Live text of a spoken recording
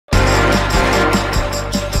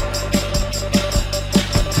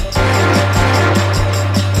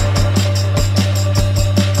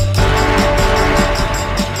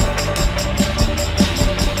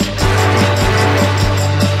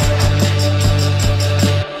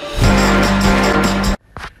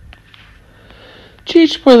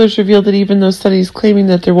Stage spoilers reveal that even though Sonny is claiming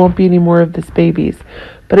that there won't be any more of this babies,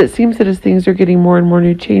 but it seems that as things are getting more and more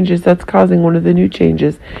new changes, that's causing one of the new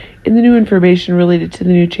changes in the new information related to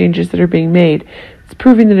the new changes that are being made. It's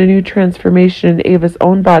proving that a new transformation in Ava's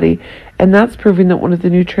own body, and that's proving that one of the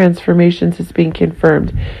new transformations is being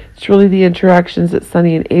confirmed. It's really the interactions that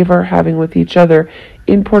Sonny and Ava are having with each other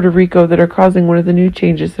in Puerto Rico that are causing one of the new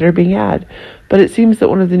changes that are being had. But it seems that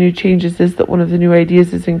one of the new changes is that one of the new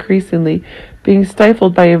ideas is increasingly being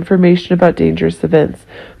stifled by information about dangerous events.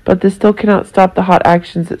 But this still cannot stop the hot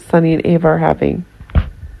actions that Sonny and Ava are having.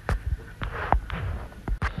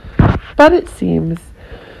 But it seems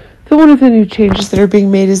that one of the new changes that are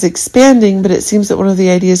being made is expanding, but it seems that one of the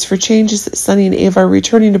ideas for change is that Sonny and Ava are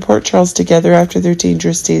returning to Port Charles together after their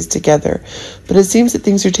dangerous days together. But it seems that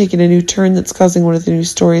things are taking a new turn that's causing one of the new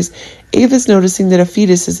stories. Ava's noticing that a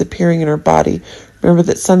fetus is appearing in her body. Remember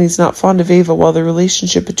that Sonny's not fond of Ava, while the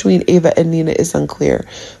relationship between Ava and Nina is unclear.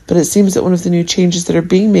 But it seems that one of the new changes that are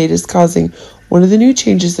being made is causing one of the new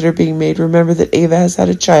changes that are being made. Remember that Ava has had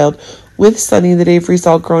a child with Sonny, that Avery's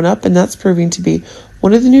all grown up, and that's proving to be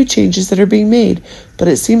one of the new changes that are being made. But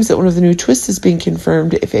it seems that one of the new twists is being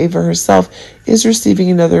confirmed if Ava herself is receiving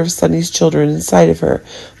another of Sonny's children inside of her.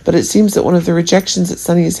 But it seems that one of the rejections that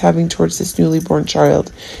Sonny is having towards this newly born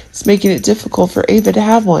child is making it difficult for Ava to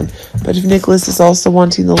have one. But if Nikolas is also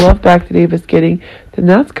wanting the love back that Ava's getting, then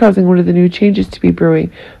that's causing one of the new changes to be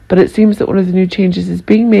brewing. But it seems that one of the new changes is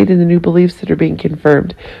being made in the new beliefs that are being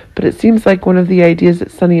confirmed. But it seems like one of the ideas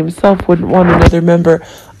that Sonny himself wouldn't want another member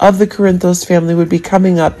of the Corinthos family would be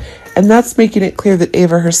coming up. And that's making it clear that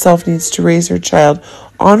Ava herself needs to raise her child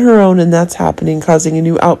on her own, and that's happening, causing a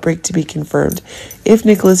new outbreak to be confirmed. If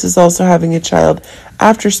Nikolas is also having a child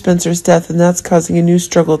after Spencer's death, and that's causing a new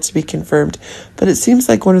struggle to be confirmed. But it seems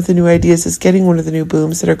like one of the new ideas is getting one of the new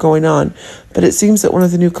booms that are going on. But it seems that one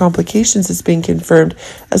of the new complications is being confirmed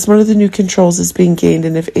as one of the new controls is being gained,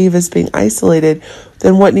 and if Ava is being isolated,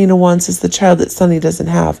 then what Nina wants is the child that Sonny doesn't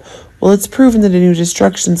have. Well, it's proven that a new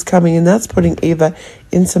destruction's coming, and that's putting Ava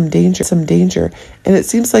in some danger. And it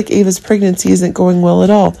seems like Ava's pregnancy isn't going well at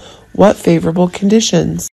all. What favorable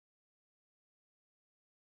conditions?